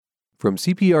From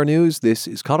CPR News, this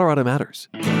is Colorado Matters.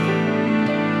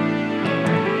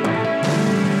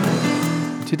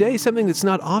 Today, something that's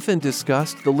not often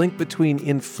discussed, the link between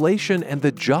inflation and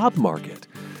the job market.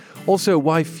 Also,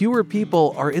 why fewer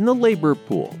people are in the labor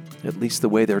pool, at least the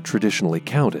way they're traditionally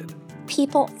counted.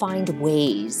 People find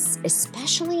ways,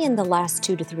 especially in the last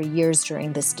 2 to 3 years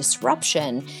during this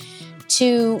disruption,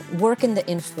 to work in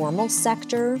the informal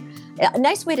sector. A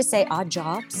nice way to say odd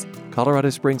jobs. Colorado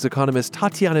Springs economist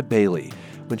Tatiana Bailey.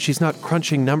 When she's not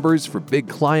crunching numbers for big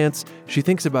clients, she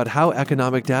thinks about how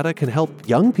economic data can help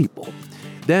young people.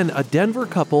 Then a Denver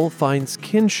couple finds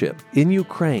kinship in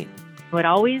Ukraine. What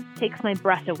always takes my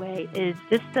breath away is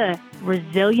just the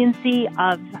resiliency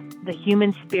of the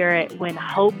human spirit when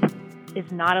hope is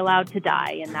not allowed to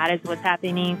die. And that is what's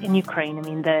happening in Ukraine. I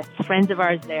mean, the friends of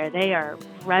ours there, they are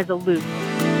resolute.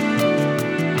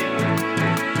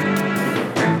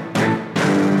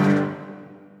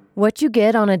 What you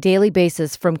get on a daily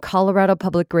basis from Colorado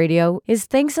Public Radio is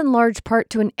thanks in large part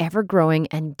to an ever-growing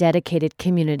and dedicated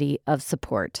community of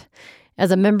support. As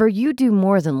a member, you do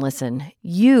more than listen.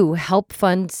 You help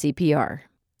fund CPR.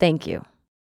 Thank you.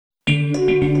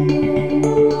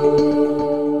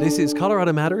 This is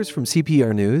Colorado Matters from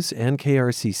CPR News and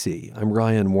KRCC. I'm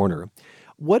Ryan Warner.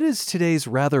 What does today's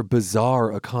rather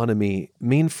bizarre economy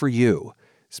mean for you?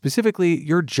 Specifically,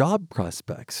 your job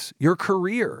prospects, your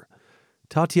career.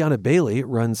 Tatiana Bailey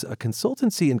runs a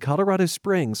consultancy in Colorado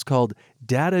Springs called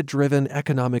Data-Driven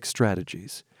Economic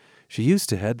Strategies. She used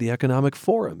to head the Economic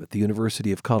Forum at the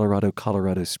University of Colorado,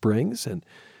 Colorado Springs. And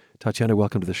Tatiana,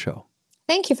 welcome to the show.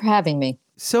 Thank you for having me.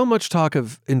 So much talk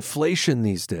of inflation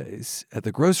these days at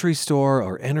the grocery store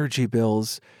or energy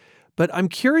bills. But I'm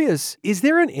curious, is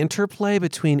there an interplay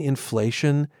between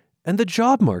inflation and the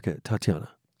job market,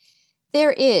 Tatiana?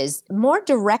 There is. More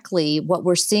directly, what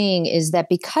we're seeing is that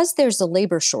because there's a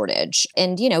labor shortage,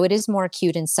 and, it is more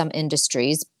acute in some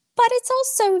industries, but it's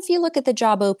also, if you look at the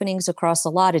job openings across a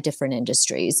lot of different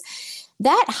industries,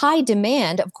 that high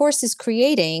demand, of course, is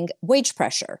creating wage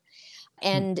pressure.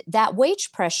 And that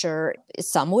wage pressure,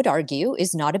 some would argue,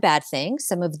 is not a bad thing.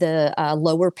 Some of the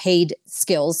lower paid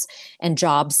skills and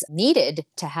jobs needed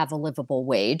to have a livable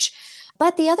wage.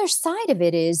 But the other side of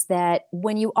it is that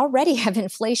when you already have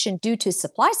inflation due to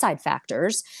supply side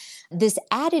factors, this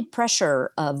added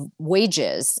pressure of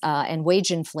wages and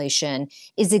wage inflation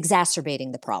is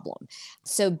exacerbating the problem.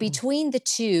 So between the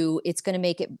two, it's going to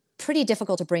make it pretty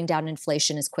difficult to bring down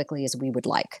inflation as quickly as we would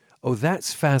like. Oh,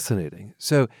 that's fascinating.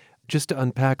 So just to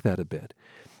unpack that a bit,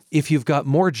 if you've got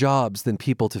more jobs than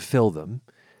people to fill them,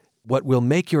 what will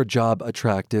make your job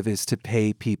attractive is to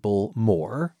pay people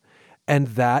more. And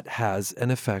that has an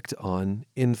effect on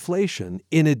inflation,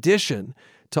 in addition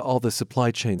to all the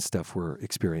supply chain stuff we're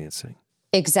experiencing.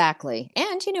 Exactly. And,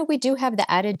 we do have the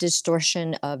added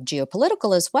distortion of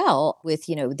geopolitical as well with,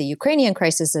 the Ukrainian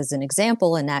crisis as an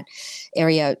example, in that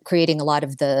area creating a lot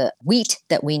of the wheat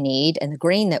that we need and the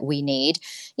grain that we need.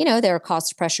 There are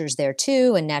cost pressures there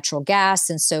too, and natural gas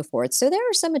and so forth. So there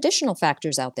are some additional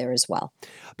factors out there as well.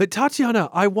 But Tatiana,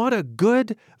 I want a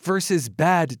good versus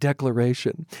bad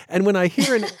declaration. And when I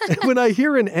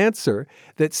hear an answer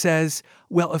that says,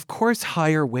 well, of course,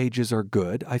 higher wages are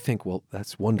good, I think, well,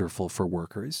 that's wonderful for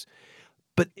workers.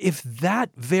 But if that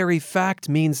very fact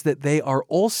means that they are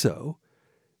also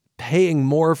paying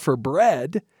more for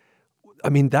bread, I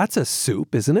mean, that's a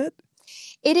soup, isn't it?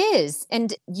 It is.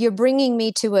 And you're bringing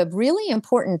me to a really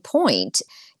important point.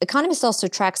 Economists also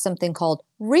track something called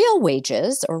real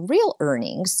wages or real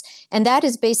earnings, and that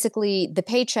is basically the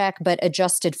paycheck but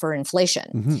adjusted for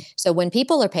inflation. Mm-hmm. So when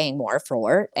people are paying more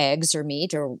for eggs or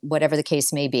meat or whatever the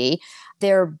case may be,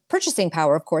 their purchasing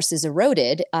power, of course, is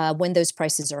eroded when those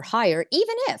prices are higher,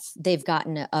 even if they've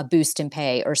gotten a boost in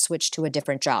pay or switched to a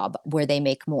different job where they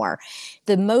make more.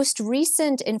 The most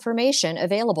recent information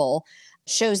available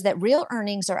shows that real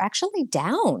earnings are actually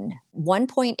down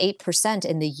 1.8%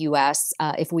 in the U.S.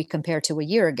 If we compare to a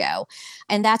year ago.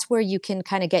 And that's where you can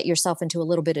kind of get yourself into a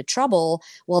little bit of trouble.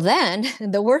 Well, then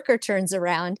the worker turns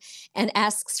around and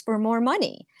asks for more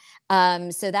money.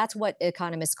 So that's what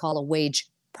economists call a wage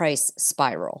price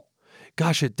spiral.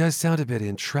 Gosh, it does sound a bit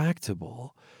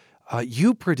intractable.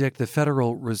 You predict the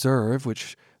Federal Reserve,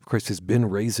 which, of course, has been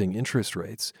raising interest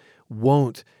rates,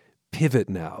 won't pivot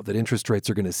now, that interest rates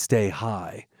are going to stay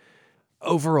high.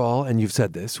 Overall, and you've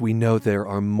said this, we know there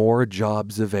are more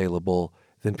jobs available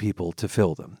than people to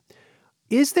fill them.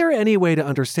 Is there any way to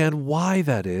understand why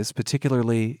that is,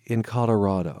 particularly in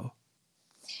Colorado?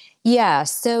 Yeah,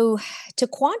 so to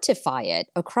quantify it,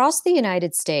 across the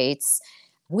United States,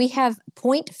 we have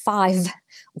 0.5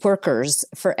 workers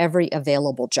for every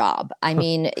available job. I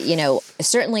mean,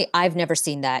 certainly I've never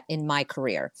seen that in my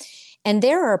career. And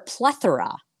there are a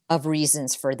plethora of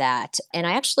reasons for that. And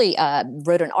I actually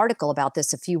wrote an article about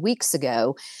this a few weeks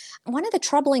ago. One of the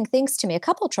troubling things to me, a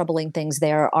couple of troubling things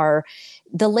there are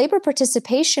the labor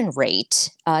participation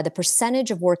rate, the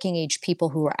percentage of working age people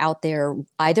who are out there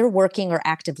either working or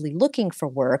actively looking for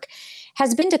work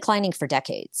has been declining for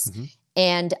decades. Mm-hmm.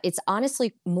 And it's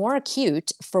honestly more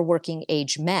acute for working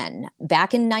age men.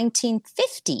 Back in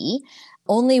 1950,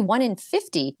 only 1 in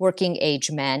 50 working age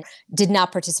men did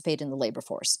not participate in the labor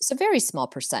force. It's a very small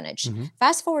percentage. Mm-hmm.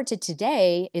 Fast forward to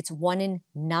today, it's 1 in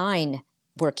 9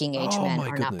 working age men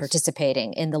are not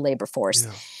participating in the labor force.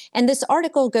 Yeah. And this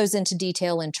article goes into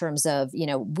detail in terms of,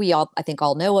 we all, I think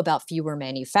all know about fewer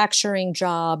manufacturing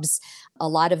jobs. A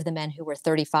lot of the men who were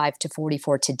 35 to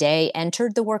 44 today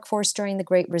entered the workforce during the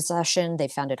Great Recession. They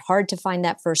found it hard to find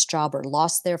that first job or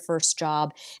lost their first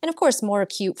job. And of course, more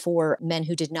acute for men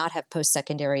who did not have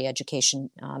post-secondary education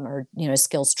or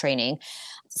skills training.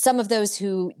 Some of those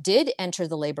who did enter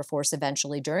the labor force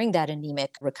eventually during that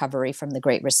anemic recovery from the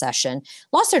Great Recession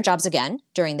lost their jobs again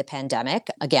during the pandemic,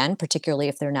 again, particularly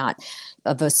if they're not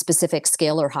of a specific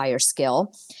skill or higher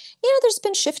skill. There's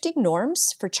been shifting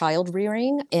norms for child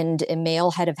rearing and a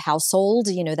male head of household,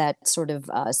 that sort of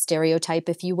stereotype,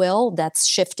 if you will, that's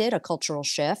shifted, a cultural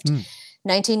shift.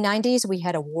 1990s, we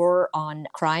had a war on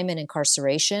crime and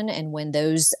incarceration. And when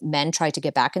those men tried to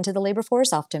get back into the labor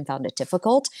force, often found it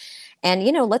difficult. And,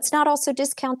 let's not also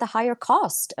discount the higher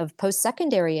cost of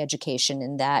post-secondary education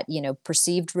in that,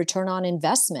 perceived return on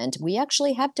investment. We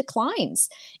actually have declines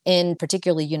in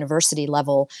particularly university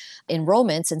level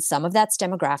enrollments. And some of that's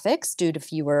demographics due to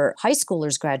fewer high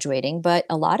schoolers graduating. But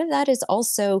a lot of that is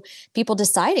also people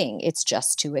deciding it's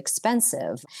just too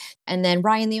expensive. And then,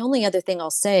 Ryan, the only other thing I'll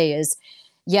say is,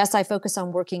 yes, I focus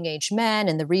on working age men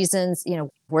and the reasons,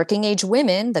 working age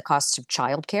women, the cost of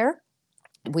childcare.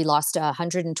 We lost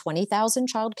 120,000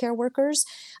 childcare workers.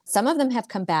 Some of them have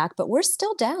come back, but we're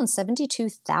still down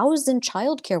 72,000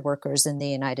 childcare workers in the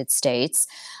United States.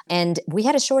 And we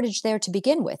had a shortage there to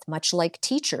begin with, much like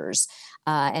teachers.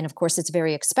 And of course, it's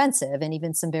very expensive. And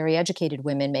even some very educated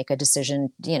women make a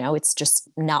decision, it's just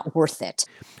not worth it.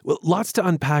 Well, lots to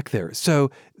unpack there. So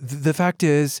the fact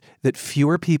is that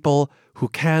fewer people who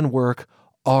can work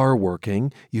are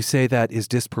working. You say that is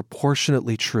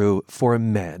disproportionately true for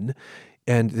men.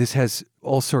 And this has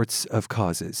all sorts of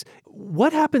causes.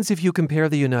 What happens if you compare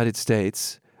the United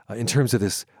States in terms of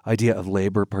this idea of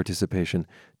labor participation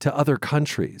to other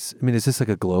countries? I mean, is this like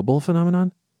a global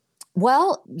phenomenon?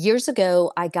 Well, years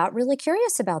ago, I got really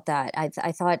curious about that.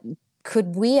 I thought,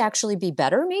 could we actually be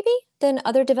better maybe than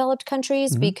other developed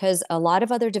countries? Mm-hmm. Because a lot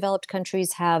of other developed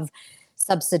countries have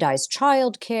subsidized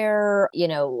childcare,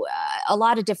 a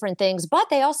lot of different things, but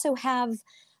they also have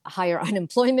higher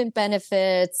unemployment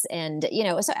benefits. And,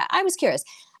 so I was curious.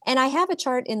 And I have a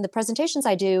chart in the presentations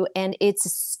I do, and it's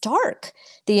stark.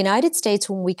 The United States,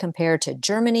 when we compare to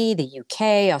Germany, the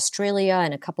UK, Australia,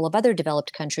 and a couple of other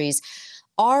developed countries,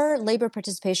 our labor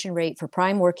participation rate for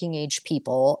prime working age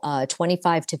people,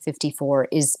 25 to 54,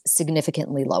 is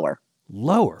significantly lower.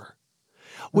 Lower?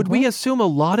 Would we assume a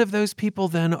lot of those people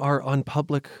then are on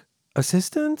public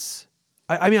assistance?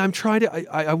 I mean, I'm trying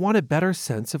to, I want a better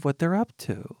sense of what they're up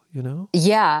to,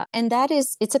 Yeah. And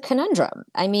it's a conundrum.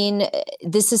 I mean,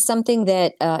 this is something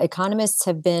that economists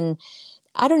have been,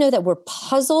 I don't know that we're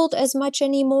puzzled as much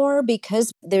anymore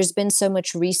because there's been so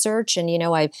much research and,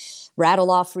 I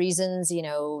rattle off reasons,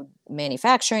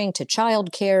 manufacturing to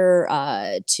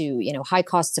childcare to, high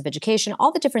costs of education,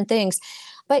 all the different things.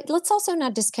 But let's also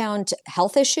not discount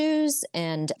health issues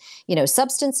and,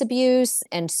 substance abuse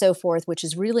and so forth, which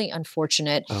is really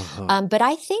unfortunate. Uh-huh. But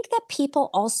I think that people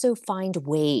also find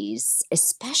ways,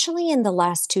 especially in the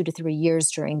last 2 to 3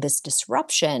 years during this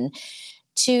disruption,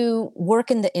 to work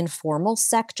in the informal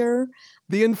sector.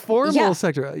 The informal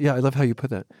sector. Yeah, I love how you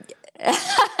put that.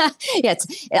 Yeah,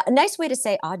 it's a nice way to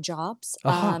say odd jobs.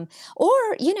 Uh-huh. Or,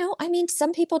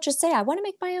 some people just say, I want to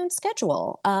make my own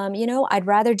schedule. I'd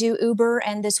rather do Uber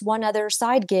and this one other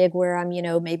side gig where I'm,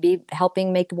 maybe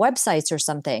helping make websites or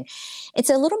something. It's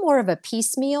a little more of a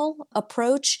piecemeal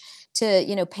approach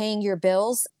to, paying your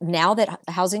bills. Now that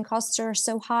housing costs are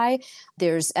so high,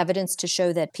 there's evidence to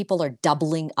show that people are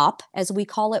doubling up, as we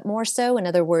call it, more so. In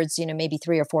other words, maybe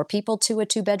 3 or 4 people to a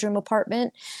 2-bedroom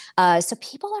apartment. So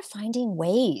people are finding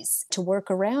ways to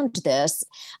work around this.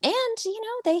 And,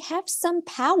 they have some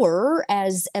power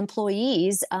as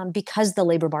employees because the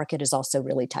labor market is also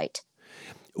really tight.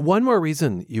 One more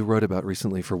reason you wrote about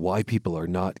recently for why people are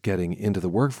not getting into the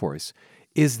workforce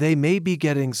is they may be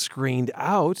getting screened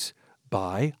out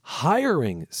by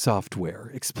hiring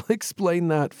software. Explain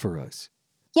that for us.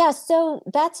 Yeah, so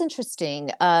that's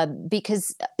interesting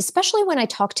because especially when I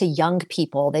talk to young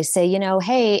people, they say,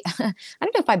 hey, I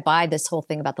don't know if I buy this whole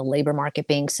thing about the labor market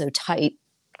being so tight.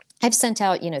 I've sent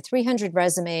out, 300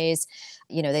 resumes.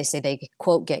 They say they,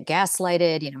 quote, get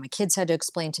gaslighted. My kids had to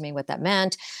explain to me what that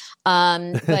meant.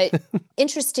 But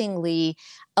interestingly,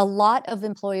 a lot of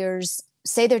employers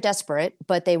say they're desperate,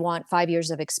 but they want 5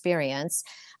 years of experience.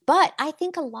 But I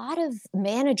think a lot of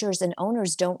managers and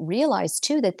owners don't realize,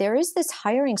 too, that there is this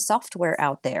hiring software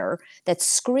out there that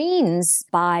screens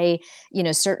by,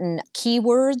 certain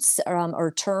keywords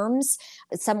or terms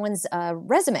someone's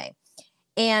resume.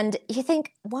 And you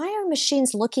think, why are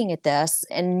machines looking at this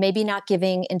and maybe not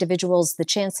giving individuals the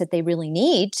chance that they really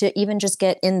need to even just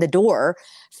get in the door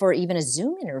for even a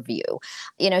Zoom interview?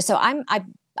 So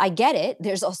I get it.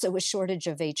 There's also a shortage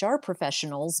of HR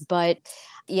professionals, but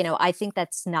I think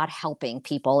that's not helping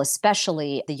people,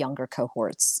 especially the younger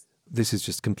cohorts. This is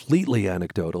just completely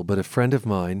anecdotal, but a friend of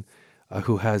mine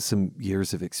who has some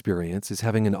years of experience is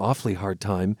having an awfully hard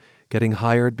time getting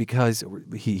hired because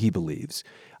he believes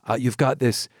you've got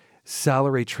this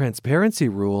salary transparency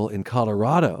rule in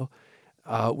Colorado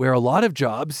where a lot of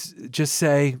jobs just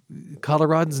say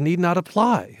Coloradans need not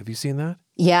apply. Have you seen that?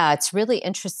 Yeah, it's really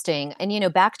interesting.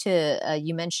 And, back to,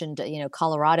 you mentioned,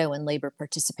 Colorado and labor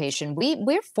participation.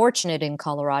 We're fortunate in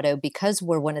Colorado because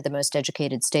we're one of the most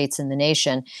educated states in the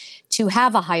nation to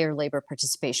have a higher labor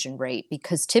participation rate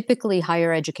because typically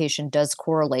higher education does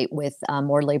correlate with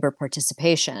more labor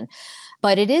participation.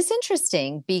 But it is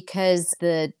interesting because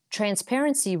the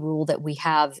transparency rule that we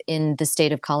have in the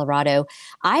state of Colorado,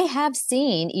 I have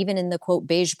seen even in the quote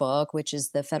beige book, which is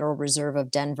the Federal Reserve of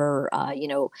Denver,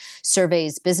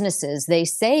 surveys businesses, they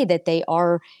say that they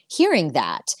are hearing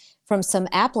that from some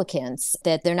applicants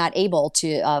that they're not able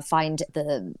to find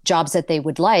the jobs that they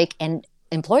would like. And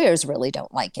employers really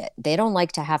don't like it. They don't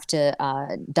like to have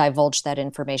to divulge that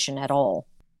information at all.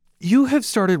 You have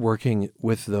started working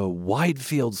with the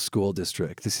Widefield School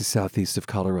District, this is southeast of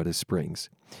Colorado Springs,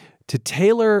 to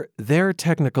tailor their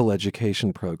technical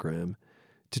education program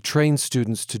to train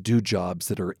students to do jobs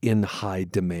that are in high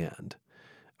demand.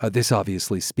 This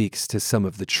obviously speaks to some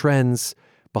of the trends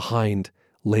behind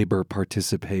labor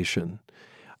participation.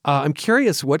 I'm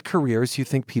curious what careers you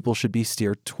think people should be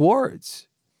steered towards.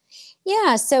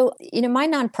 Yeah. So, my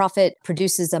nonprofit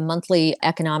produces a monthly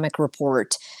economic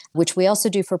report, which we also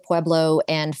do for Pueblo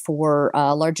and for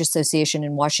a large association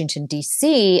in Washington,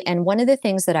 D.C. And one of the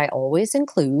things that I always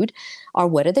include are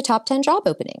what are the top 10 job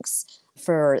openings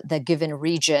for the given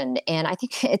region. And I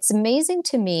think it's amazing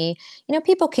to me,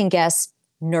 people can guess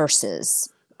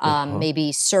nurses,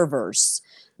 maybe servers.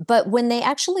 But when they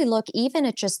actually look even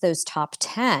at just those top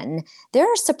 10,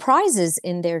 there are surprises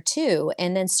in there too.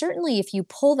 And then certainly if you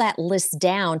pull that list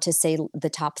down to say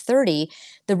the top 30,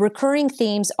 the recurring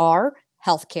themes are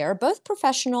healthcare, both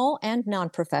professional and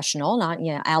non-professional, not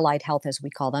allied health as we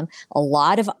call them, a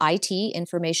lot of IT,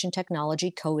 information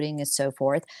technology, coding and so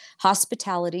forth,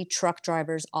 hospitality, truck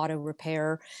drivers, auto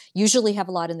repair, usually have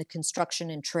a lot in the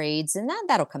construction and trades, and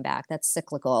that'll come back. That's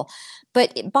cyclical.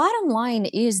 But bottom line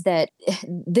is that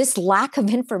this lack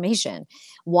of information,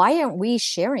 why aren't we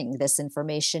sharing this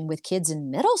information with kids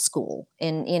in middle school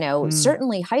and,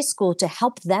 certainly high school to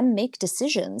help them make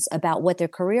decisions about what their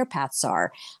career paths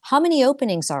are? How many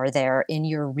openings are there in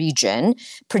your region,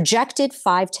 projected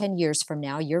 5-10 years from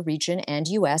now, your region and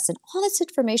US, and all this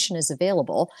information is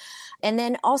available. And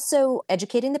then also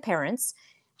educating the parents.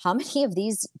 How many of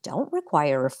these don't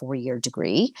require a 4-year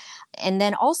degree? And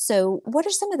then also, what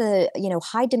are some of the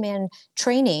high demand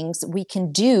trainings we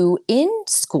can do in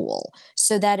school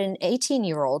so that an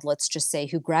 18-year-old, let's just say,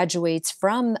 who graduates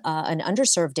from an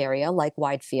underserved area like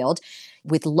Widefield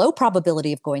with low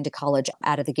probability of going to college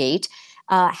out of the gate,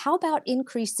 how about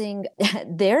increasing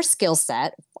their skill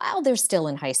set while they're still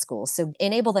in high school? So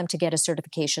enable them to get a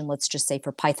certification, let's just say,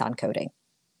 for Python coding.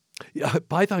 Yeah,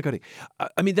 Python coding.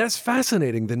 I mean, that's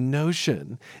fascinating, the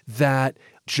notion that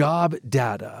job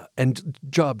data and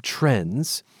job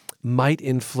trends might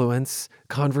influence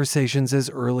conversations as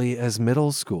early as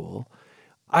middle school.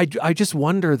 I just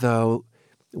wonder, though,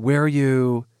 where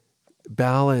you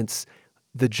balance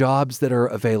the jobs that are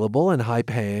available and high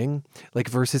paying, like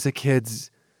versus a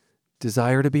kid's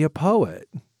desire to be a poet.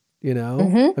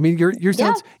 Mm-hmm. I mean,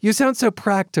 you sound so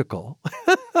practical.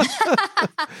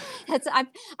 I've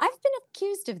been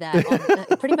accused of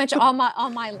that pretty much all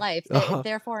my life.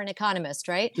 Therefore, an economist,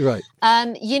 right? Right.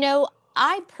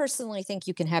 I personally think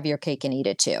you can have your cake and eat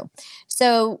it too.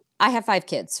 So I have 5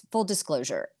 kids, full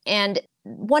disclosure. And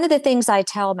one of the things I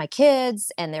tell my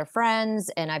kids and their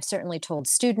friends, and I've certainly told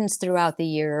students throughout the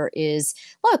year is,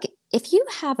 look, if you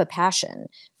have a passion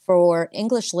for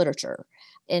English literature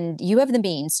and you have the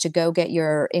means to go get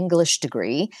your English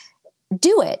degree,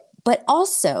 do it. But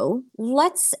also,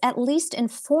 let's at least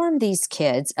inform these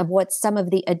kids of what some of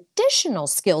the additional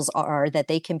skills are that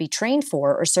they can be trained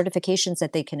for, or certifications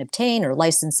that they can obtain, or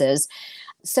licenses,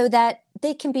 so that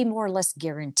they can be more or less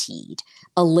guaranteed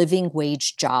a living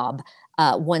wage job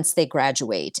once they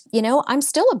graduate. I'm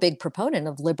still a big proponent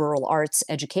of liberal arts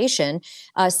education,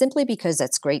 simply because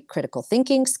that's great critical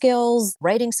thinking skills,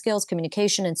 writing skills,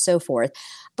 communication, and so forth.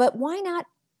 But why not?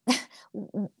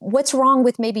 What's wrong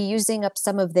with maybe using up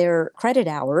some of their credit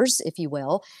hours, if you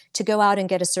will, to go out and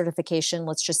get a certification?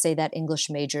 Let's just say that English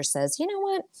major says, you know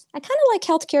what, I kind of like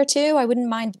healthcare too. I wouldn't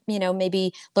mind,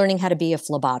 maybe learning how to be a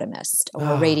phlebotomist or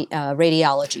a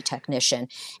radiology technician.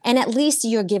 And at least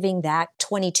you're giving that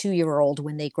 22-year-old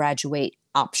when they graduate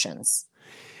options.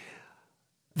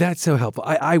 That's so helpful.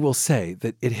 I will say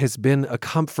that it has been a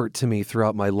comfort to me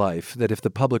throughout my life that if the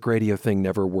public radio thing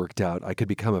never worked out, I could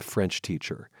become a French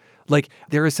teacher. Like,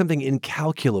 there is something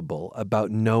incalculable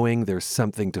about knowing there's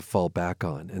something to fall back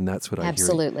on. And that's what I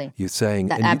hear you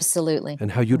saying. Absolutely.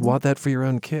 And how you'd want that for your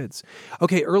own kids.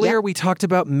 Okay, earlier we talked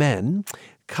about men.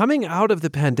 Coming out of the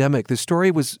pandemic, the story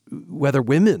was whether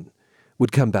women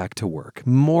would come back to work.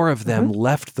 More of them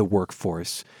left the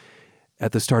workforce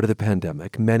at the start of the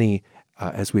pandemic. Many,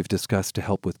 as we've discussed, to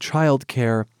help with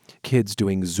childcare, kids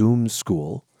doing Zoom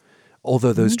school,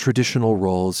 although those traditional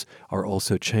roles are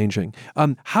also changing.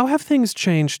 How have things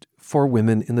changed for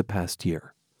women in the past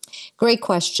year? Great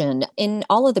question. In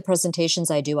all of the presentations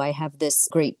I do, I have this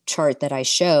great chart that I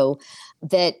show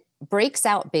that breaks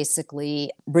out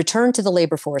basically return to the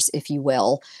labor force, if you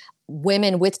will,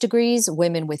 women with degrees,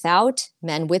 women without,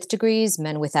 men with degrees,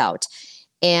 men without.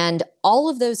 And all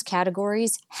of those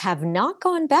categories have not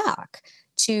gone back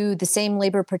to the same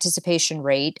labor participation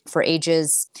rate for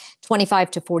ages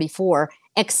 25 to 44,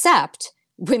 except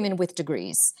women with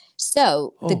degrees.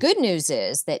 So the good news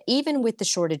is that even with the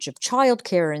shortage of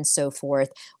childcare and so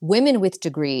forth, women with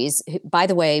degrees, by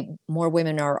the way, more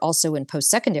women are also in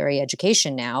post-secondary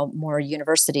education now, more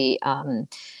university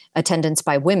attendance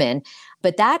by women.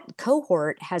 But that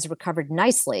cohort has recovered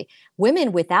nicely.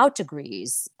 Women without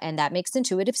degrees, and that makes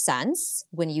intuitive sense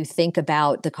when you think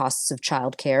about the costs of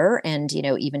childcare and,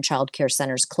 even childcare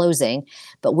centers closing.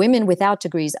 But women without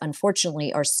degrees,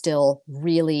 unfortunately, are still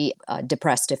really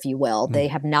depressed, if you will. They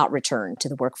have not returned to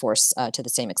the workforce to the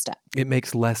same extent. It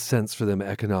makes less sense for them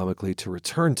economically to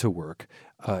return to work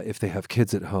if they have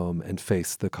kids at home and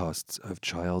face the costs of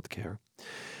childcare.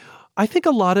 I think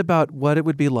a lot about what it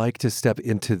would be like to step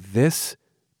into this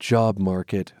job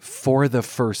market for the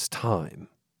first time.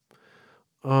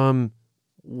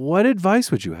 What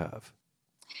advice would you have?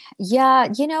 Yeah,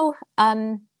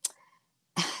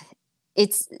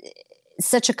 it's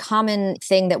such a common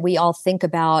thing that we all think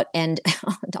about. And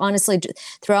honestly,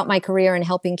 throughout my career and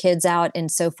helping kids out and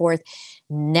so forth,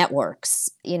 networks,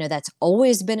 that's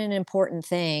always been an important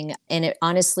thing. And it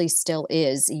honestly still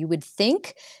is. You would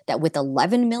think that with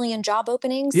 11 million job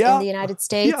openings in the United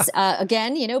States,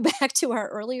 again, back to our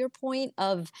earlier point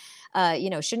of,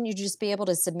 shouldn't you just be able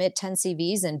to submit 10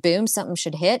 CVs and boom, something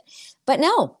should hit? But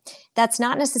no, that's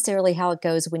not necessarily how it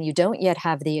goes when you don't yet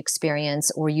have the experience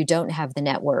or you don't have the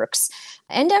networks.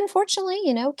 And unfortunately,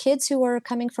 kids who are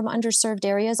coming from underserved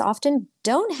areas often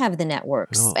don't have the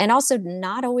networks and also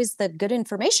not always the good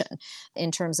information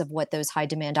in terms of what those high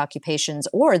demand occupations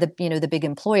or the big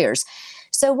employers.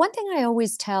 So one thing I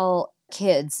always tell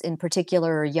kids, in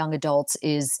particular young adults,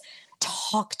 is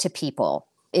talk to people.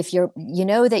 If you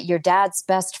know that your dad's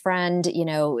best friend,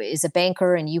 is a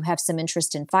banker and you have some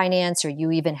interest in finance, or you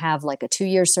even have like a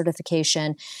 2-year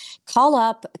certification, call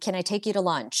up. Can I take you to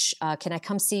lunch? Can I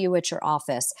come see you at your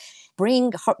office?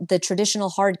 Bring the traditional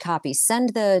hard copies, send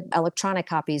the electronic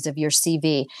copies of your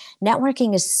CV.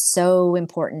 Networking is so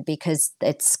important because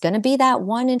it's going to be that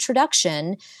one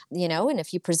introduction, and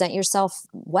if you present yourself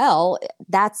well,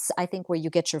 that's, I think, where you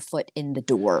get your foot in the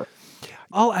door.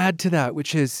 I'll add to that,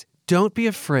 which is, don't be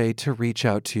afraid to reach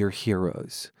out to your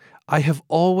heroes. I have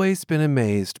always been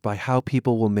amazed by how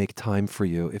people will make time for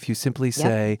you if you simply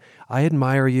say, I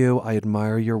admire you, I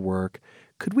admire your work.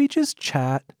 Could we just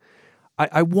chat?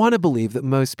 I want to believe that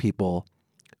most people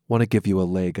want to give you a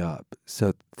leg up.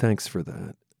 So thanks for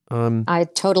that. I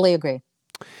totally agree.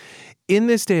 In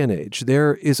this day and age,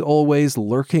 there is always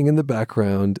lurking in the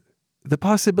background the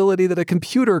possibility that a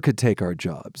computer could take our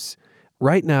jobs.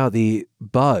 Right now, the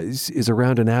buzz is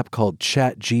around an app called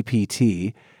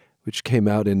ChatGPT. which came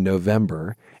out in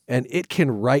November, and it can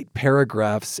write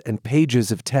paragraphs and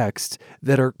pages of text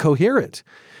that are coherent.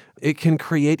 It can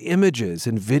create images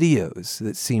and videos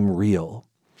that seem real.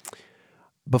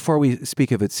 Before we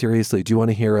speak of it seriously, do you want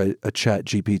to hear a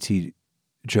ChatGPT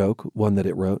joke, one that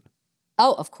it wrote?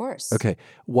 Oh, of course. Okay.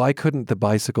 Why couldn't the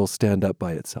bicycle stand up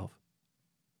by itself?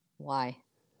 Why?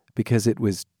 Because it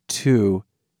was too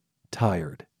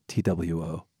tired.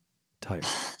 TWO. Tired.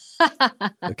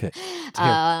 Okay.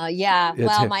 Yeah.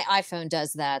 Well, my iPhone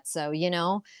does that. So,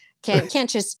 can't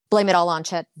just blame it all on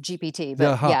ChatGPT.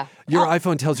 But yeah. Your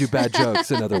iPhone tells you bad jokes,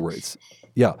 in other words.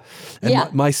 Yeah.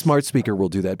 And my smart speaker will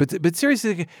do that. But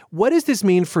seriously, what does this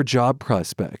mean for job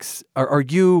prospects? Are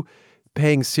you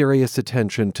paying serious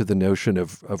attention to the notion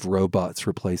of robots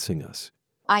replacing us?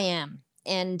 I am.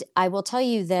 And I will tell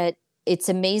you that it's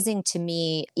amazing to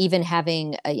me, even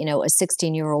having a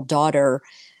 16-year-old daughter,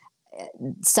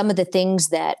 some of the things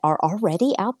that are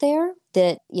already out there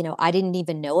that, I didn't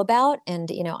even know about.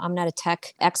 And, I'm not a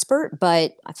tech expert,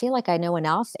 but I feel like I know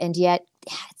enough. And yet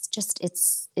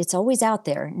it's always out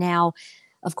there. Now,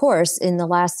 of course, in the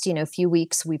last, few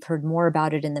weeks, we've heard more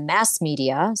about it in the mass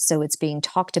media. So it's being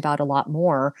talked about a lot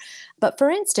more. But for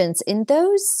instance, in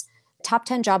those top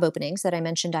 10 job openings that I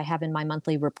mentioned I have in my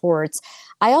monthly reports,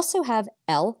 I also have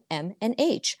L, M, and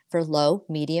H for low,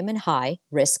 medium, and high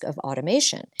risk of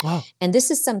automation. Wow. And this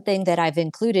is something that I've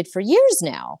included for years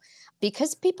now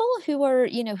because people who are,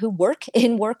 who work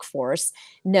in workforce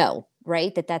know,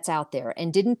 right, that's out there.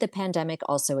 And didn't the pandemic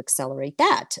also accelerate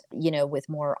that, with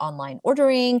more online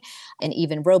ordering and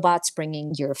even robots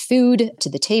bringing your food to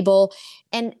the table?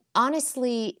 And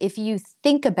honestly, if you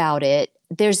think about it,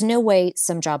 there's no way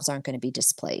some jobs aren't going to be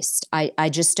displaced. I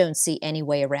just don't see any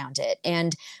way around it.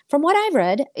 And from what I've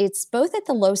read, it's both at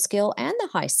the low skill and the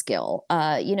high skill,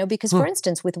 because for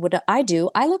instance, with what I do,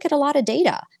 I look at a lot of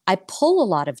data. I pull a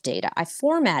lot of data. I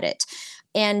format it.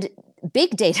 And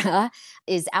big data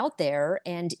is out there.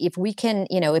 And if we can,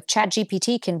 if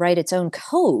ChatGPT can write its own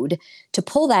code to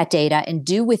pull that data and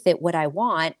do with it what I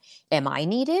want, am I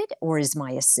needed or is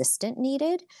my assistant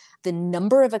needed? The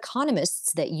number of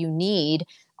economists that you need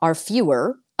are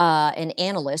fewer and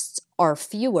analysts are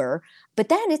fewer. But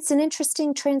then it's an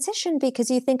interesting transition because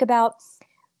you think about,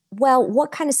 well,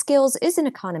 what kind of skills is an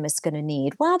economist going to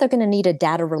need? Well, they're going to need a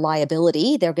data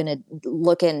reliability. They're going to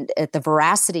look at the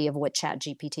veracity of what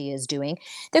ChatGPT is doing.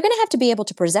 They're going to have to be able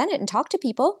to present it and talk to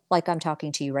people like I'm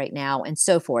talking to you right now and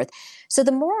so forth. So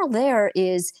the moral there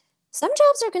is some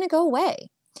jobs are going to go away.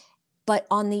 But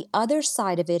on the other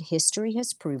side of it, history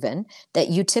has proven that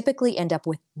you typically end up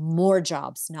with more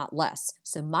jobs, not less.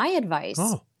 So my advice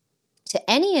to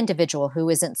any individual who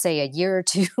isn't, say, a year or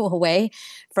two away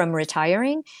from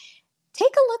retiring,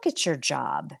 take a look at your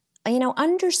job.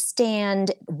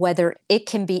 Understand whether it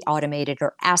can be automated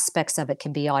or aspects of it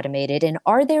can be automated. And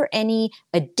are there any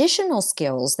additional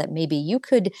skills that maybe you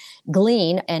could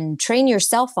glean and train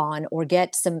yourself on or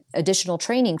get some additional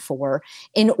training for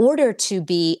in order to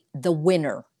be the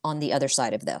winner on the other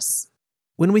side of this?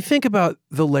 When we think about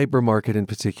the labor market in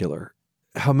particular,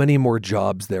 how many more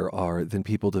jobs there are than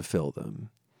people to fill them,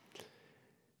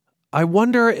 I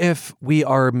wonder if we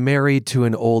are married to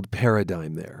an old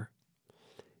paradigm there.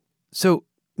 So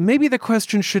maybe the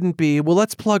question shouldn't be, well,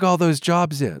 let's plug all those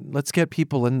jobs in. Let's get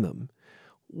people in them.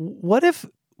 What if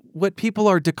what people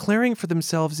are declaring for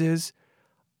themselves is,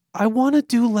 I want to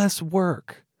do less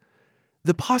work?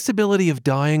 The possibility of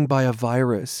dying by a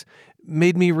virus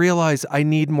made me realize I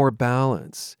need more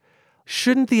balance.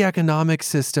 Shouldn't the economic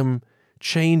system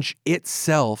change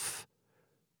itself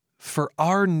for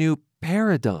our new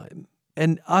paradigm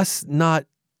and us not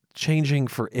changing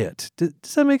for it?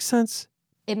 Does that make sense?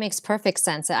 It makes perfect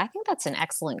sense. I think that's an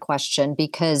excellent question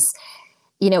because,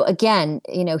 again,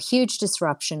 huge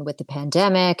disruption with the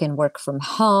pandemic and work from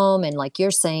home. And like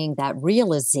you're saying, that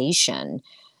realization,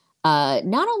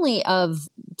 not only of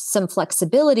some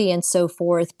flexibility and so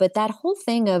forth, but that whole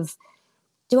thing of,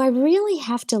 do I really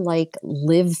have to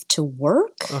live to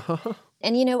work? Uh-huh.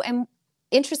 And, and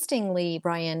interestingly,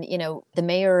 Brian, the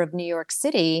mayor of New York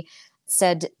City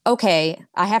said, okay,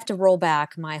 I have to roll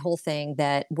back my whole thing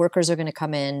that workers are going to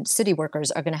come in, city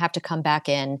workers are going to have to come back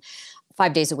in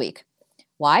 5 days a week.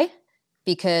 Why?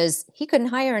 Because he couldn't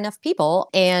hire enough people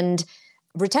and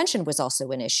retention was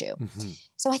also an issue. Mm-hmm.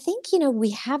 So I think,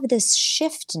 we have this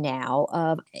shift now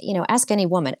of, ask any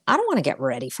woman, I don't want to get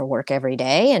ready for work every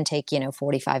day and take,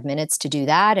 45 minutes to do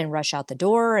that and rush out the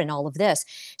door and all of this.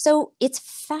 So it's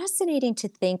fascinating to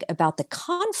think about the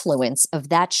confluence of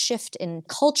that shift in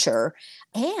culture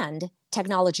and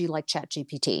technology like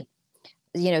ChatGPT.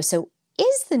 So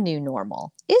is the new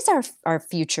normal, is our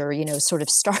future, sort of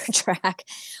Star Trek,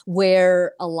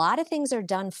 where a lot of things are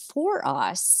done for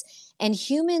us and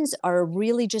humans are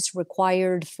really just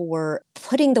required for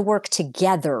putting the work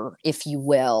together, if you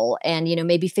will, and,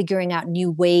 maybe figuring out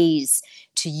new ways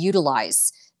to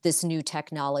utilize this new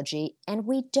technology. And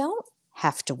we don't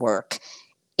have to work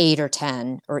 8 or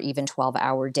 10 or even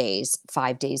 12-hour days,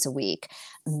 5 days a week.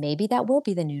 Maybe that will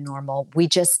be the new normal. We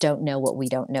just don't know what we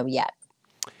don't know yet.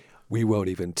 We won't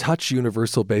even touch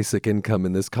universal basic income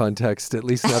in this context, at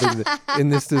least not in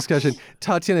this discussion.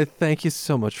 Tatiana, thank you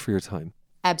so much for your time.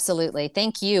 Absolutely.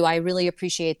 Thank you. I really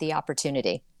appreciate the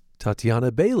opportunity.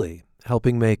 Tatiana Bailey,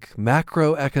 helping make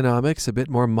macroeconomics a bit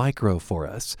more micro for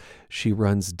us. She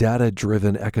runs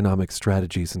data-driven economic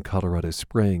strategies in Colorado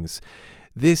Springs.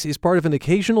 This is part of an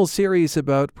occasional series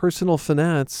about personal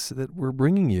finance that we're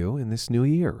bringing you in this new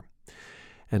year.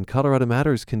 And Colorado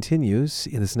Matters continues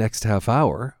in this next half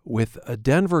hour with a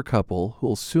Denver couple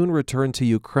who'll soon return to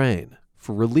Ukraine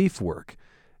for relief work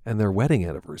and their wedding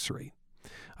anniversary.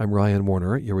 I'm Ryan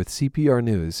Warner. You're with CPR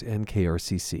News and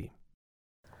KRCC.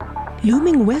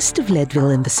 Looming west of Leadville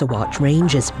in the Saguache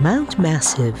Range is Mount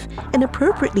Massive, an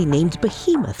appropriately named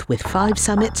behemoth with 5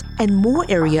 summits and more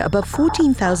area above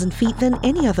 14,000 feet than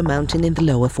any other mountain in the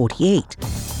lower 48.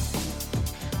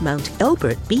 Mount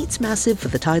Elbert beats Massive for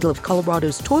the title of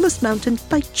Colorado's tallest mountain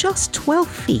by just 12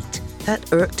 feet.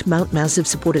 That irked Mount Massive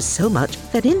supporters so much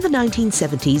that in the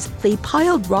 1970s, they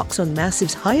piled rocks on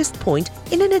Massive's highest point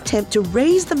in an attempt to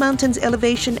raise the mountain's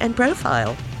elevation and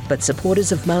profile. But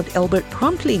supporters of Mount Elbert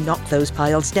promptly knocked those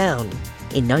piles down.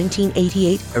 In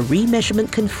 1988, a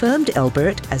remeasurement confirmed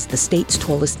Elbert as the state's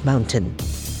tallest mountain.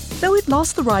 Though it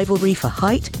lost the rivalry for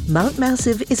height, Mount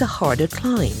Massive is a harder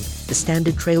climb. The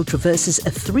standard trail traverses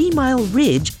a 3-mile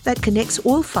ridge that connects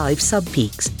all 5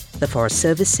 subpeaks. The Forest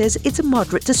Service says it's a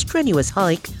moderate to strenuous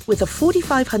hike with a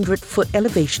 4,500-foot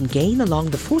elevation gain along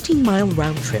the 14-mile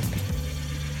round trip.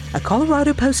 A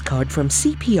Colorado postcard from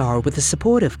CPR with the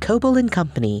support of Coble and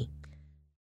Company.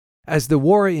 As the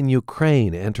war in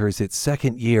Ukraine enters its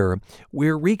second year,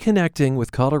 we're reconnecting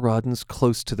with Coloradans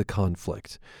close to the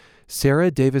conflict.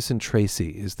 Sarah Davison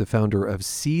Tracy is the founder of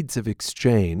Seeds of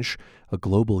Exchange, a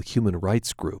global human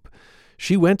rights group.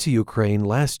 She went to Ukraine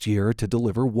last year to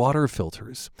deliver water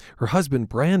filters. Her husband,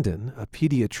 Brandon, a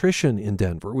pediatrician in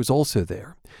Denver, was also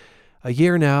there. A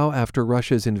year now after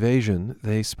Russia's invasion,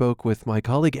 they spoke with my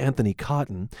colleague Anthony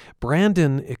Cotton.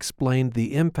 Brandon explained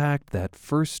the impact that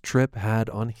first trip had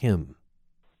on him.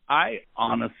 I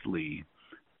honestly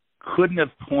couldn't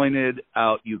have pointed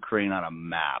out Ukraine on a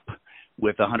map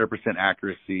with 100%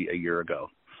 accuracy a year ago.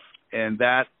 And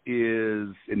that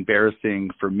is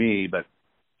embarrassing for me, but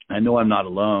I know I'm not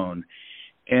alone.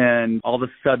 And all of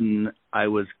a sudden, I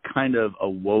was kind of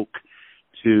awoke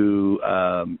to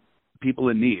people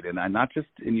in need, and not just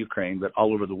in Ukraine, but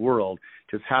all over the world,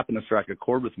 just happened to strike a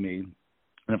chord with me.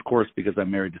 And of course, because I'm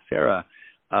married to Sarah,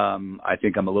 I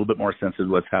think I'm a little bit more sensitive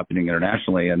to what's happening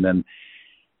internationally. And then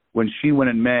when she went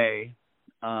in May,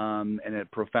 and it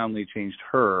profoundly changed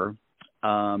her,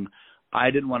 I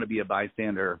didn't want to be a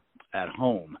bystander at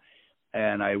home.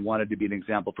 And I wanted to be an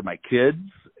example for my kids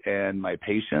and my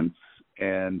patients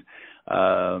and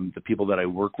the people that I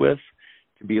work with,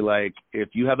 to be like, if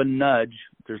you have a nudge,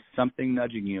 there's something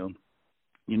nudging you,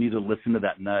 you need to listen to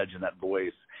that nudge and that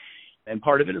voice. And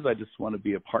part of it is I just want to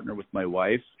be a partner with my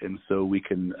wife, and so we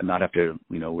can not have to,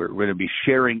 we're going to be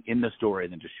sharing in the story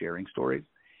than just sharing stories.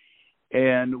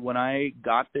 And when I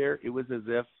got there, it was as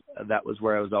if that was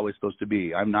where I was always supposed to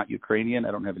be. I'm not Ukrainian.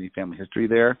 I don't have any family history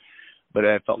there, but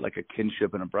I felt like a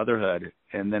kinship and a brotherhood.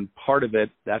 And then part of it,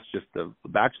 that's just the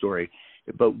backstory.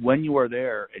 But when you are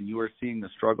there and you are seeing the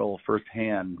struggle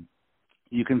firsthand,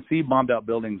 you can see bombed out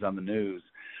buildings on the news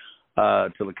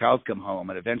till the cows come home,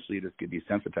 and eventually you just get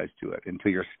desensitized to it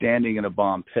until you're standing in a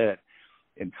bomb pit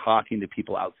and talking to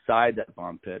people outside that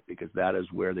bomb pit, because that is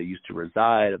where they used to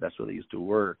reside, or that's where they used to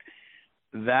work.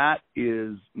 That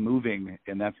is moving,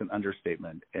 and that's an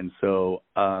understatement. And so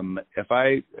it's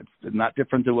not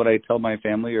different than what I tell my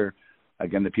family or,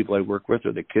 again, the people I work with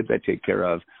or the kids I take care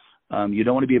of. You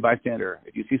don't want to be a bystander.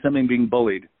 If you see something being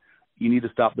bullied, you need to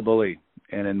stop the bully.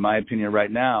 And in my opinion right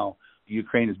now,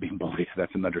 Ukraine is being bullied.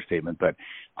 That's an understatement. But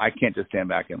I can't just stand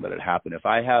back and let it happen. If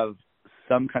I have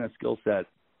some kind of skill set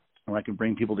where I can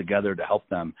bring people together to help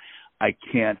them, I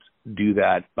can't do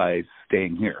that by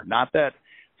staying here. Not that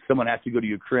someone has to go to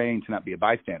Ukraine to not be a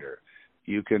bystander.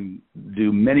 You can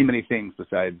do many, many things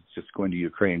besides just going to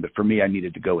Ukraine. But for me, I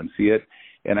needed to go and see it.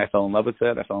 And I fell in love with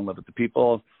it. I fell in love with the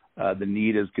people. The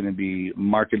need is going to be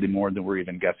markedly more than we're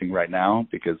even guessing right now,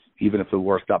 because even if the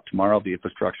war stopped tomorrow, the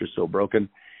infrastructure is so broken.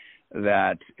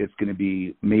 that it's going to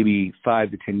be maybe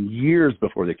 5 to 10 years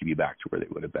before they can be back to where they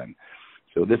would have been.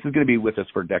 So this is going to be with us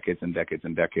for decades and decades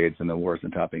and decades, and the war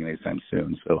isn't stopping anytime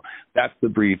soon. So that's the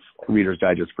brief Reader's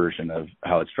Digest version of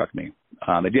how it struck me.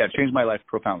 It changed my life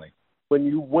profoundly. When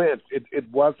you went, it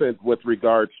wasn't with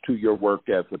regards to your work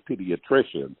as a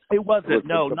pediatrician. It wasn't.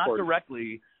 No, not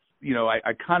directly. You know, I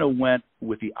kind of went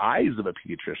with the eyes of a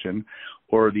pediatrician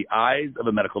or the eyes of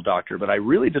a medical doctor, but I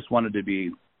really just wanted to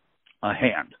be a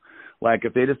hand. Like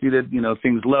if they just needed,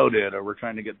 things loaded, or we're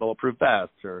trying to get bulletproof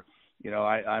vests, or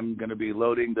I'm going to be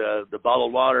loading the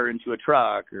bottled water into a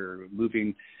truck or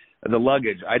moving the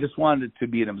luggage. I just wanted to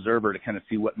be an observer to kind of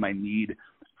see what my need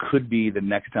could be the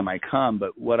next time I come.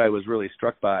 But what I was really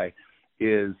struck by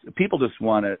is people just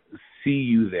want to see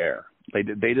you there.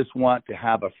 They just want to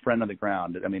have a friend on the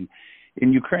ground. I mean,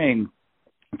 in Ukraine,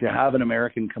 to have an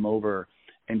American come over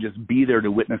and just be there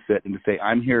to witness it and to say,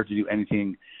 I'm here to do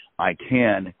anything I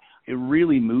can, it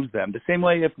really moves them. The same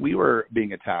way if we were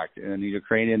being attacked and the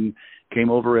Ukrainian came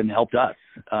over and helped us,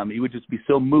 he would just be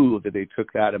so moved that they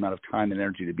took that amount of time and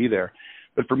energy to be there.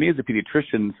 But for me as a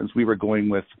pediatrician, since we were going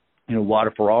with,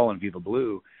 Water for All and Viva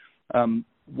Blue,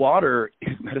 water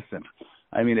is medicine.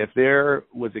 I mean, if there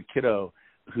was a kiddo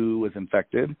who was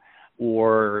infected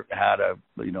or had a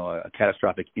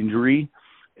catastrophic injury,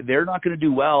 they're not going to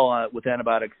do well with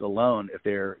antibiotics alone if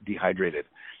they're dehydrated.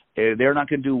 They're not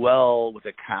going to do well with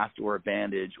a cast or a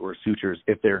bandage or sutures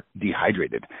if they're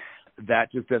dehydrated.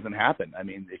 That just doesn't happen. I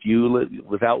mean, if you live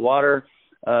without water,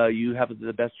 you have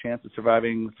the best chance of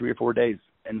surviving 3 or 4 days.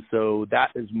 And so that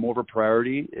is more of a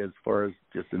priority as far as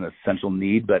just an essential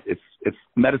need. But it's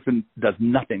medicine does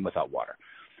nothing without water.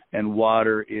 And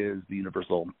water is the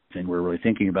universal thing we're really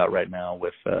thinking about right now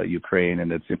with Ukraine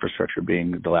and its infrastructure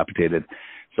being dilapidated.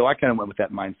 So I kind of went with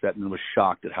that mindset and was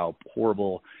shocked at how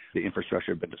horrible the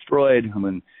infrastructure had been destroyed. I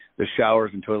mean, the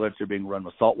showers and toilets are being run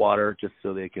with salt water just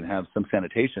so they can have some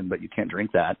sanitation, but you can't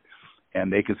drink that.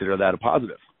 And they consider that a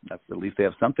positive. That's at least they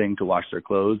have something to wash their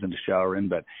clothes and to shower in,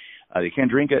 but they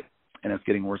can't drink it, and it's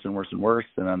getting worse and worse and worse.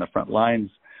 And on the front lines,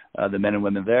 the men and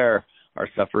women there are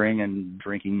suffering and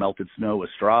drinking melted snow with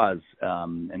straws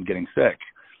and getting sick.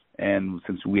 And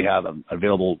since we have an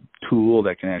available tool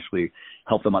that can actually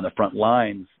help them on the front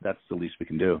lines, that's the least we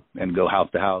can do, and go house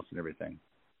to house and everything.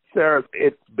 Sarah,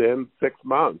 it's been 6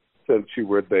 months since you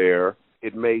were there.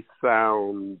 It may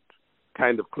sound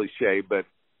kind of cliche, but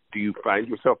do you find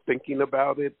yourself thinking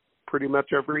about it pretty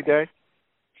much every day?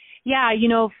 Yeah,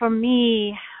 for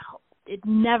me, it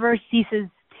never ceases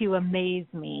to amaze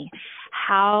me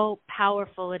how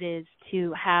powerful it is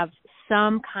to have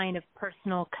some kind of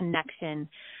personal connection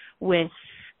with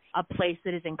a place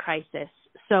that is in crisis.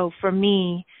 So for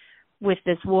me, with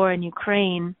this war in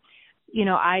Ukraine,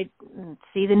 I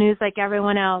see the news like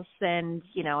everyone else and,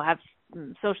 have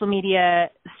social media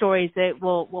stories that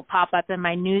will pop up in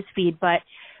my news feed, but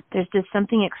there's just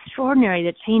something extraordinary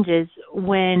that changes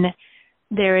when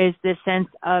there is this sense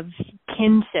of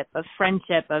kinship, of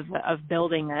friendship, of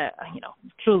building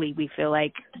truly we feel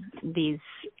like these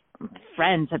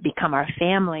friends have become our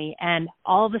family. And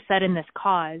all of a sudden this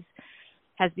cause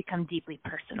has become deeply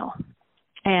personal.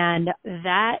 And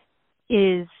that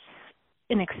is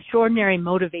an extraordinary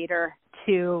motivator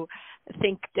to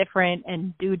think different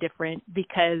and do different,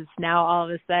 because now all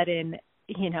of a sudden,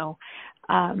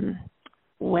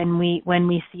 when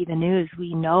we see the news,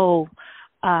 we know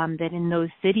that in those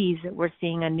cities that we're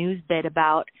seeing a news bit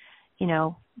about,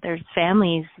 there's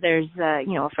families, there's,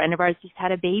 a friend of ours just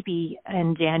had a baby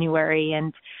in January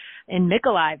and in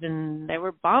Mykolaiv, and there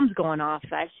were bombs going off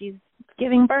as she's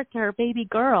giving birth to her baby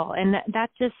girl. And that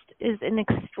just is an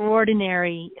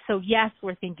extraordinary. So yes,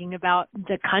 we're thinking about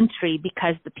the country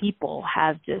because the people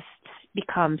have just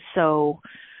become so,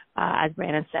 as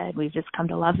Brandon said, we've just come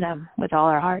to love them with all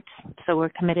our hearts. So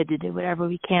we're committed to do whatever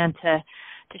we can to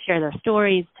share their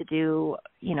stories, to do,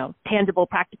 tangible,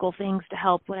 practical things to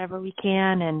help whatever we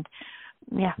can, and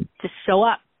just show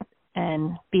up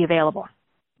and be available.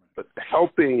 But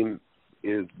helping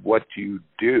is what you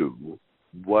do.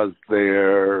 Was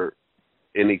there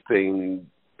anything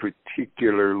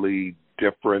particularly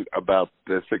different about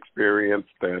this experience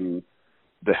than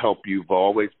the help you've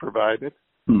always provided?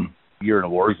 You're in a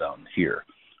war zone here,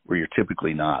 where you're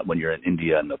typically not. When you're in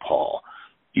India and Nepal,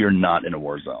 you're not in a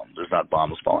war zone. There's not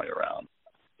bombs falling around.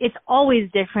 It's always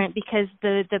different because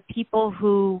the people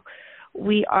who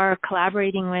we are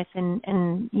collaborating with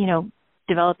and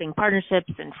developing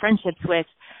partnerships and friendships with,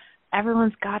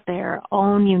 everyone's got their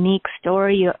own unique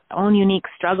story, own unique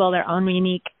struggle, their own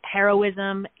unique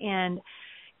heroism. And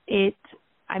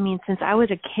since I was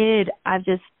a kid, I've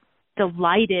just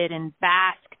delighted and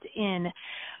basked in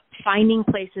finding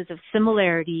places of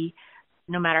similarity,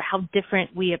 no matter how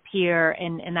different we appear,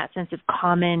 in that sense of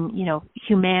common,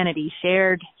 humanity,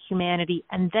 shared humanity,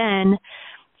 and then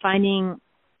finding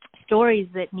stories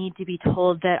that need to be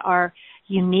told that are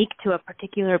unique to a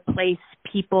particular place,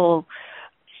 people,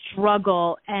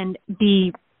 struggle, and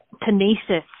be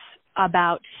tenacious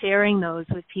about sharing those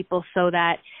with people so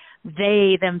that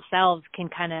they themselves can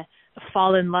kind of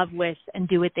fall in love with and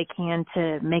do what they can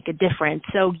to make a difference.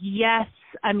 So yes,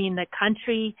 the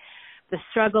country, the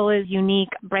struggle is unique.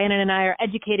 Brandon and I are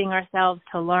educating ourselves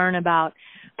to learn about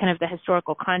kind of the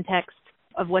historical context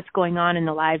of what's going on in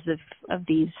the lives of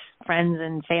these friends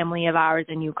and family of ours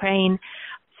in Ukraine.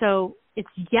 So it's,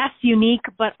 yes, unique,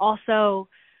 but also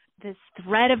this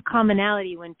thread of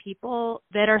commonality when people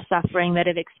that are suffering, that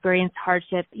have experienced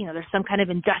hardship, there's some kind of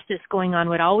injustice going on.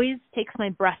 What always takes my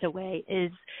breath away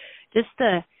is just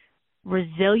the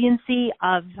resiliency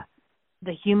of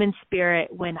the human spirit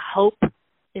when hope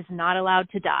is not allowed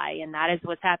to die. And that is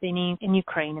what's happening in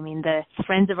Ukraine. The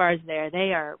friends of ours there,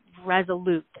 they are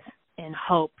resolute in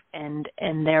hope and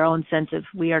their own sense of,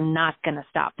 we are not going to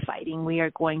stop fighting. We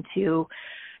are going to,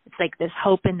 it's like this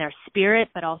hope in their spirit,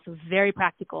 but also very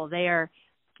practical. They are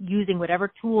using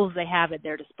whatever tools they have at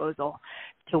their disposal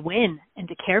to win and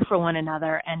to care for one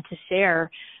another and to share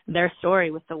their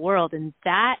story with the world. And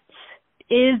that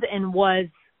is and was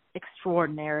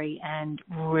extraordinary and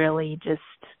really just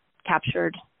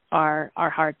captured our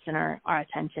hearts and our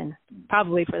attention,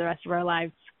 probably for the rest of our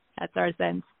lives. That's our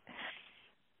sense.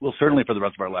 Well, certainly for the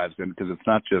rest of our lives, because it's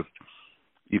not just,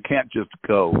 you can't just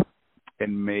go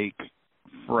and make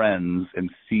friends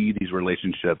and see these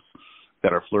relationships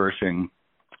that are flourishing,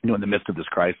 in the midst of this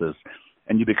crisis,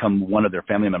 and you become one of their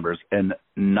family members and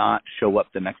not show up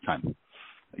the next time.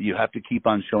 You have to keep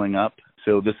on showing up.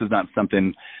 So this is not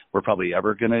something we're probably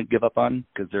ever going to give up on,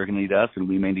 because they're going to need us and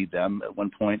we may need them at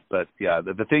one point. But yeah,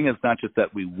 the thing is not just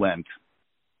that we went,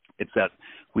 it's that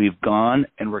we've gone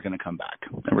and we're going to come back,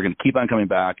 and we're going to keep on coming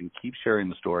back and keep sharing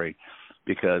the story,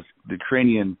 because the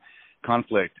Ukrainian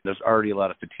conflict, there's already a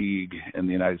lot of fatigue in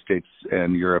the United States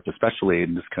and Europe especially,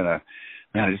 and just kind of,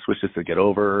 man, I just wish this would get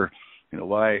over.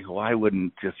 Why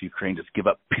wouldn't just Ukraine just give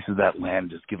up pieces of that land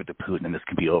and just give it to Putin and this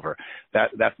can be over?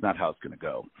 That's not how it's going to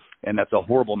go. And that's a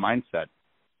horrible mindset,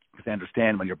 because I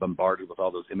understand when you're bombarded with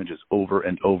all those images over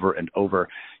and over and over,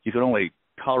 you can only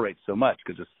tolerate so much,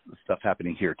 because there's stuff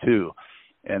happening here too.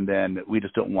 And then we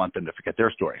just don't want them to forget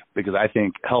their story, because I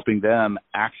think helping them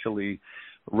actually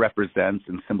represents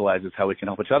and symbolizes how we can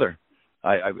help each other.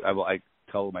 I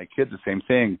tell my kids the same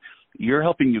thing. You're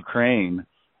helping Ukraine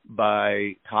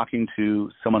by talking to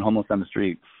someone homeless on the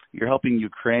street. You're helping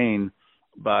Ukraine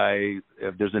by,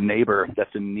 if there's a neighbor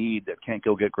that's in need that can't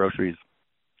go get groceries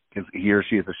because he or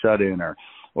she is a shut-in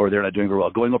or they're not doing very well,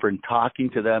 going over and talking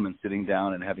to them and sitting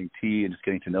down and having tea and just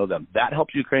getting to know them. That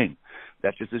helps Ukraine.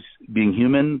 That's just being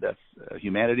human. That's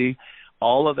humanity.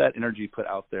 All of that energy put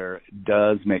out there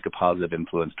does make a positive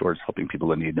influence towards helping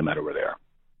people in need, no matter where they are.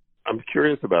 I'm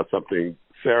curious about something.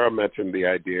 Sarah mentioned the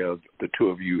idea of the two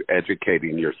of you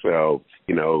educating yourselves,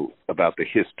 about the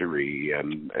history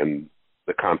and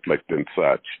the conflict and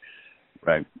such.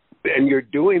 Right. And you're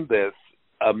doing this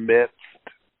amidst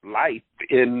life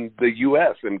in the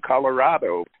U.S., in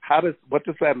Colorado. What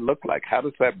does that look like? How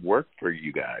does that work for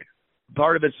you guys?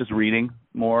 Part of it's just reading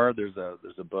more. There's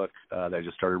a book that I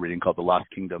just started reading called The Lost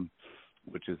Kingdom,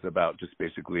 which is about just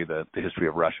basically the history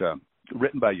of Russia,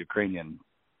 written by a Ukrainian.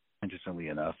 Interestingly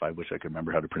enough, I wish I could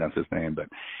remember how to pronounce his name, but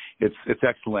it's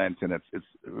excellent, and it's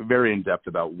very in depth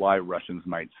about why Russians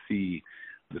might see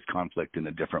this conflict in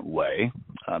a different way,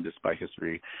 just by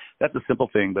history. That's a simple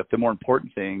thing, but the more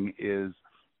important thing is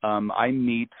I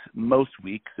meet most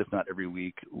weeks, if not every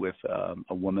week, with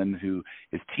a woman who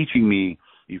is teaching me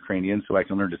Ukrainian so I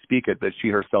can learn to speak it, but she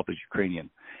herself is Ukrainian.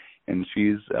 And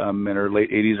she's in her late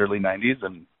 80s, early 90s,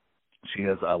 and she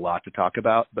has a lot to talk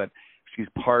about, but she's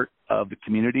part of the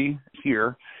community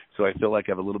here, so I feel like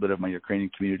I have a little bit of my Ukrainian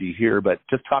community here. But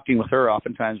just talking with her,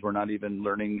 oftentimes we're not even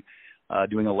learning,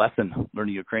 doing a lesson,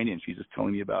 learning Ukrainian. She's just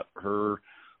telling me about her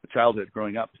childhood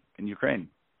growing up in Ukraine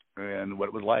and what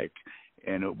it was like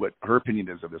and what her opinion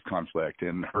is of this conflict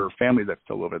and her family that's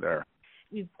still over there.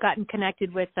 We've gotten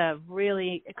connected with a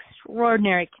really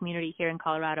extraordinary community here in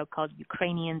Colorado called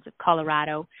Ukrainians of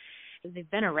Colorado. They've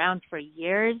been around for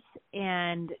years,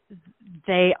 and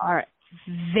they are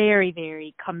very,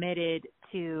 very committed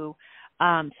to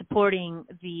supporting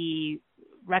the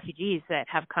refugees that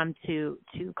have come to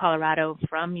Colorado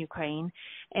from Ukraine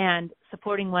and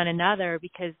supporting one another,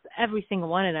 because every single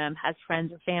one of them has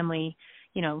friends or family,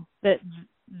 that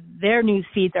their news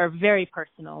feeds are very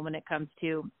personal when it comes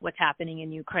to what's happening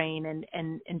in Ukraine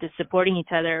and just supporting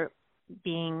each other,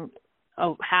 being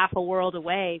half a world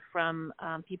away from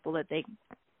people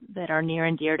that are near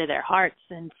and dear to their hearts.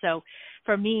 And so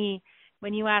for me,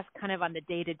 when you ask kind of on the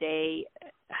day-to-day,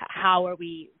 how are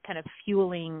we kind of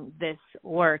fueling this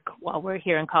work while we're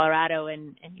here in Colorado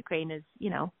and Ukraine is,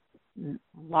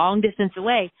 long distance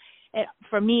away,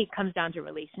 for me, it comes down to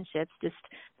relationships. Just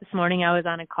this morning, I was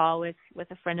on a call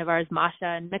with a friend of ours,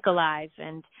 Masha in Mykolaiv,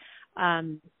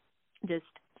 and just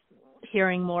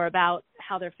hearing more about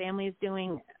how their family is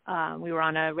doing. We were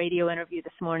on a radio interview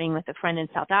this morning with a friend in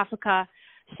South Africa,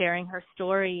 sharing her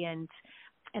story, and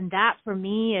that for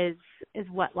me is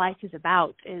what life is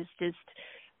about, is just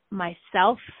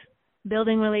myself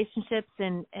building relationships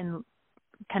and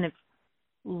kind of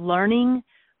learning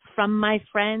from my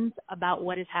friends about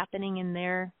what is happening in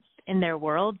their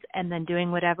worlds, and then doing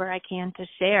whatever I can to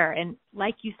share. And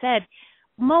like you said,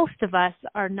 most of us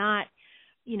are not,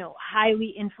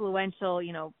 highly influential,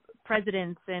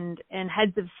 presidents and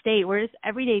heads of state. We're just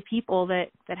everyday people that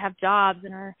have jobs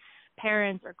and are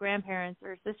parents or grandparents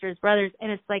or sisters, brothers.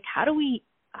 And it's like, how do we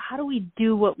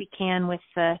do what we can with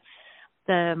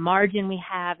the margin we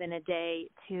have in a day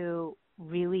to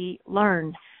really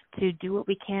learn, to do what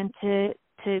we can to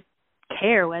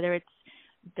care, whether it's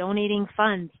donating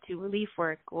funds to relief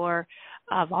work or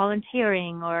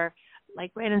volunteering, or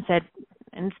like Brandon said,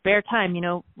 in spare time,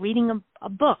 reading a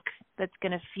book that's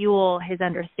going to fuel his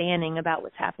understanding about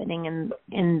what's happening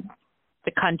in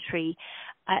the country.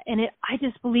 I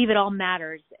just believe it all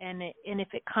matters. And if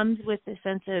it comes with a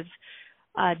sense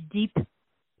of deep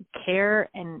care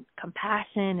and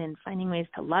compassion and finding ways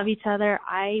to love each other,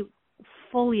 I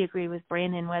fully agree with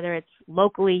Brandon, whether it's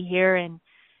locally here in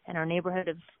our neighborhood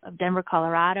of Denver,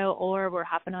 Colorado, or we're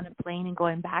hopping on a plane and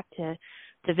going back to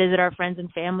visit our friends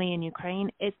and family in Ukraine.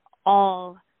 It's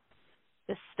all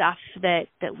the stuff that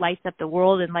lights up the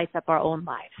world and lights up our own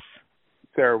lives.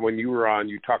 Sarah, when you were on,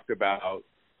 you talked about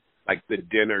like the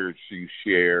dinners you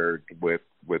shared with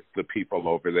the people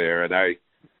over there, and I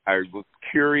was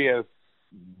curious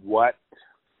what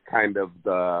kind of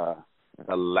the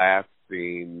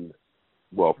lasting,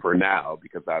 well, for now,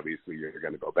 because obviously you're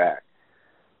going to go back,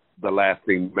 the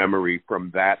lasting memory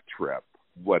from that trip,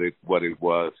 what it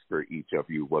was for each of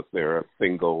you. Was there a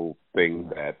single thing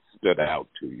that stood out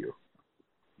to you?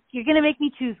 You're going to make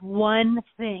me choose one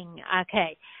thing.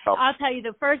 Okay. Oh. I'll tell you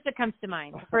the first that comes to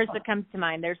mind.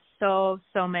 There's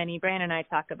so many. Brandon and I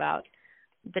talk about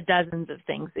the dozens of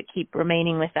things that keep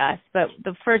remaining with us. But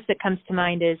the first that comes to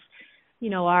mind is,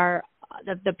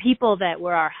 the people that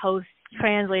were our hosts,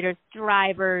 translators,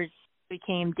 drivers,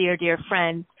 became dear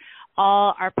friends,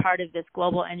 all are part of this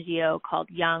global NGO called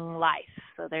Young Life.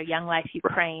 So they're Young Life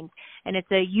Ukraine. And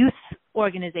it's a youth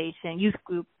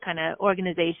group kind of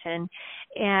organization.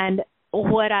 And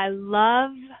what I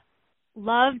loved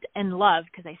and love,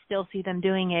 because I still see them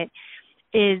doing it,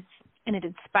 is, and it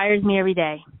inspires me every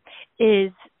day,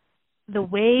 is the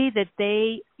way that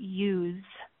they use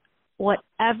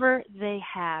whatever they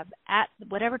have, at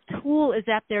whatever tool is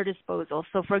at their disposal.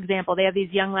 So, for example, they have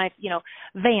these Young Life,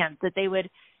 vans that they would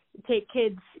take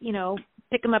kids,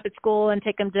 pick them up at school and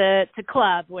take them to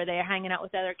club where they're hanging out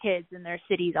with other kids in their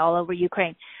cities all over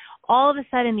Ukraine. All of a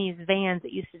sudden, these vans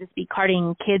that used to just be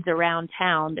carting kids around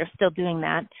town, they're still doing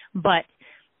that, but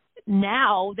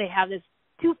now they have this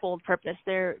twofold purpose.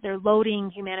 They're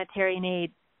loading humanitarian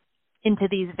aid into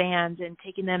these vans and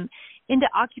taking them into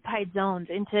occupied zones,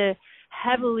 into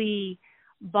heavily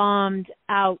bombed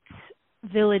out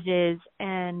villages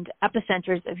and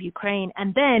epicenters of Ukraine.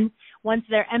 And then once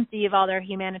they're empty of all their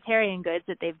humanitarian goods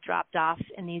that they've dropped off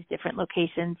in these different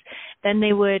locations, then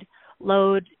they would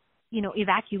load,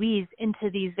 evacuees into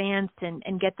these vans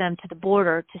and get them to the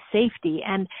border to safety.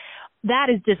 And that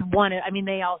is just one. I mean,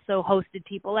 they also hosted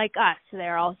people like us.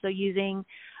 They're also using,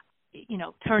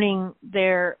 turning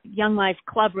their Young Life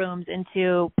club rooms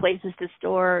into places to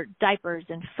store diapers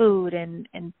and food and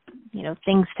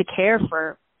things to care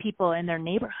for people in their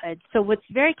neighborhoods. So what's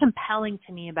very compelling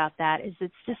to me about that is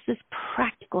it's just this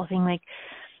practical thing, like,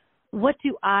 what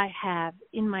do I have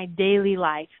in my daily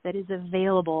life that is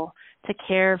available to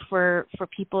care for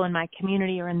people in my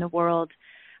community or in the world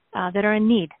that are in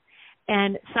need?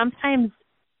 And sometimes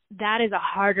that is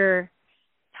harder.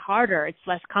 It's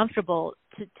less comfortable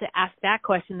to ask that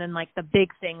question than like the big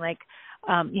thing, like,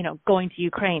 going to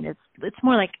Ukraine. It's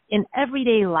more like in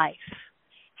everyday life,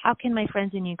 how can my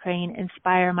friends in Ukraine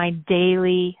inspire my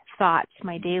daily thoughts,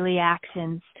 my daily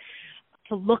actions,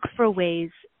 to look for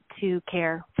ways to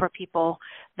care for people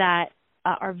that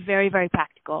are very, very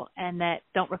practical and that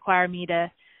don't require me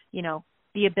to,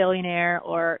 be a billionaire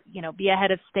or, be a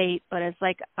head of state, but it's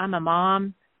like, I'm a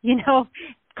mom,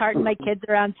 carting my kids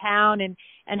around town.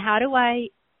 And how do I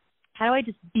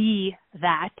just be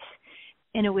that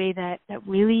in a way that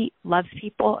really loves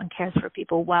people and cares for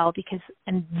people well,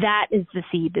 and that is the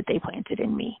seed that they planted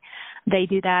in me. They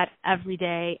do that every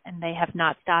day, and they have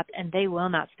not stopped, and they will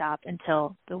not stop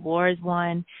until the war is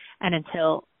won and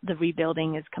until the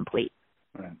rebuilding is complete.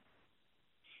 Right.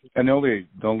 And the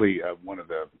only one of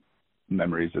the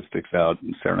memories that sticks out,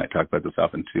 and Sarah and I talk about this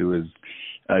often too, is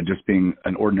just being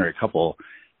an ordinary couple.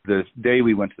 The day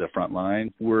we went to the front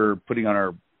line, we're putting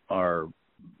on our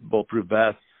bulletproof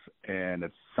vests, and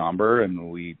it's somber,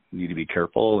 and we need to be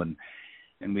careful.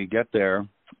 And we get there,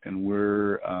 and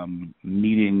we're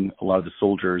meeting a lot of the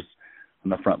soldiers on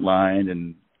the front line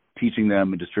and teaching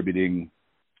them and distributing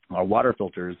our water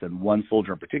filters. And one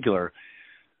soldier in particular,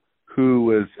 who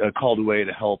was called away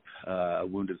to help a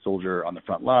wounded soldier on the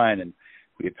front line, and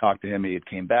we had talked to him. He had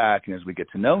came back, and as we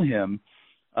get to know him,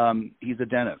 he's a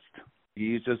dentist.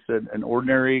 He's just an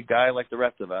ordinary guy like the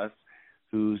rest of us,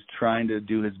 who's trying to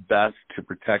do his best to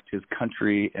protect his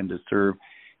country and to serve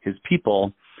his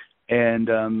people. And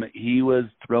he was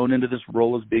thrown into this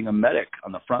role as being a medic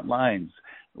on the front lines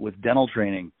with dental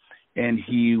training. And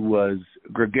he was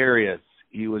gregarious.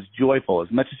 He was joyful as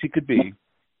much as he could be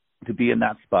to be in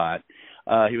that spot.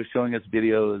 He was showing us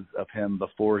videos of him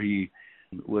before he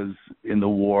was in the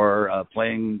war,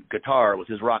 playing guitar with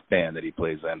his rock band that he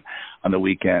plays in on the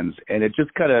weekends. And it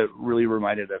just kind of really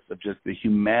reminded us of just the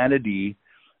humanity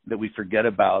that we forget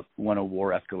about when a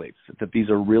war escalates, that these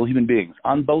are real human beings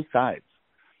on both sides.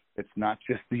 It's not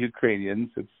just the Ukrainians,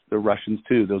 it's the Russians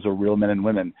too. Those are real men and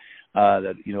women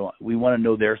that, we want to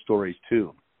know their stories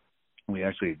too. We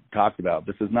actually talked about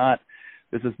this is not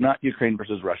Ukraine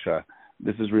versus Russia.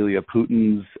 This is really a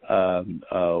Putin's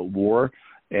war.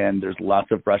 And there's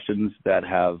lots of Russians that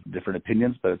have different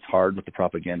opinions, but it's hard with the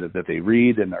propaganda that they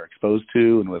read and are exposed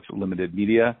to and with limited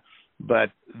media.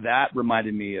 But that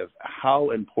reminded me of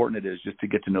how important it is just to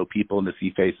get to know people and to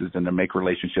see faces and to make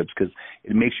relationships, because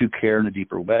it makes you care in a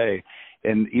deeper way.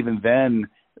 And even then,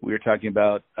 we were talking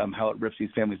about how it rips these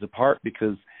families apart,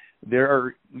 because there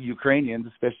are Ukrainians,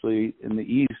 especially in the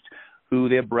East, who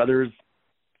they have brothers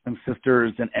and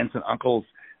sisters and aunts and uncles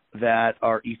that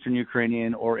are Eastern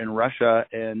Ukrainian or in Russia,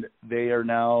 and they are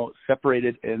now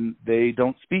separated and they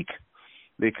don't speak.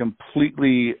 They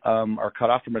completely are cut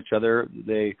off from each other.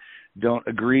 They don't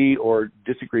agree or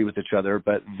disagree with each other,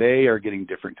 but they are getting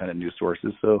different kind of news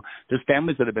sources. So there's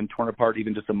families that have been torn apart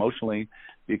even just emotionally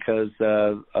because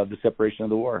of the separation of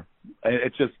the war.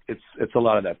 It's a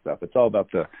lot of that stuff. It's all about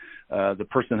the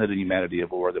personhood and humanity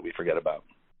of a war that we forget about.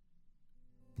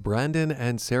 Brandon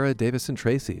and Sarah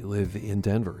Davison-Tracy live in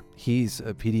Denver. He's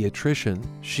a pediatrician.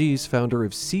 She's founder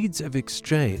of Seeds of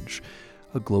Exchange,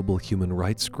 a global human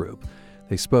rights group.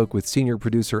 They spoke with senior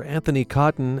producer Anthony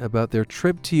Cotton about their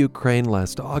trip to Ukraine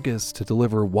last August to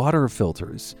deliver water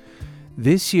filters.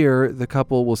 This year, the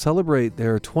couple will celebrate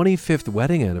their 25th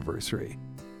wedding anniversary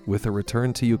with a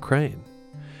return to Ukraine.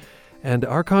 And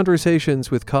our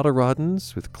conversations with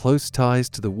Coloradans with close ties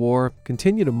to the war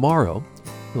continue tomorrow.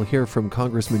 We'll hear from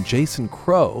Congressman Jason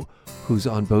Crow, who's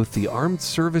on both the Armed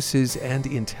Services and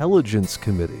Intelligence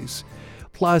Committees,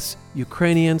 plus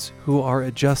Ukrainians who are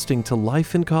adjusting to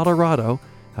life in Colorado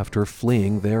after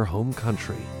fleeing their home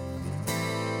country.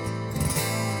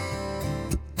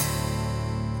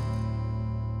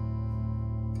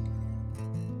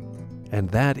 And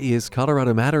that is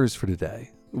Colorado Matters for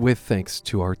today, with thanks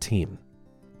to our team.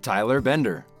 Tyler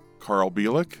Bender, Carl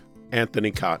Bielek,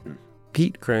 Anthony Cotton,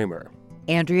 Pete Kramer,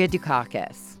 Andrea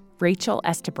Dukakis, Rachel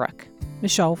Estabrook,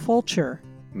 Michelle Fulcher,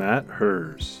 Matt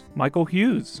Hers, Michael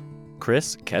Hughes,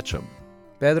 Chris Ketchum,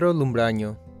 Pedro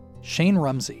Lumbraño, Shane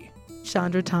Rumsey,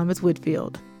 Chandra Thomas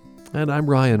Whitfield. And I'm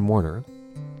Ryan Warner.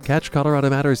 Catch Colorado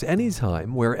Matters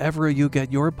anytime wherever you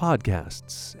get your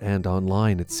podcasts and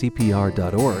online at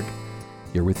CPR.org.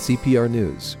 You're with CPR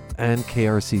News and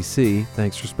KRCC.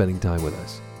 Thanks for spending time with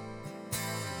us.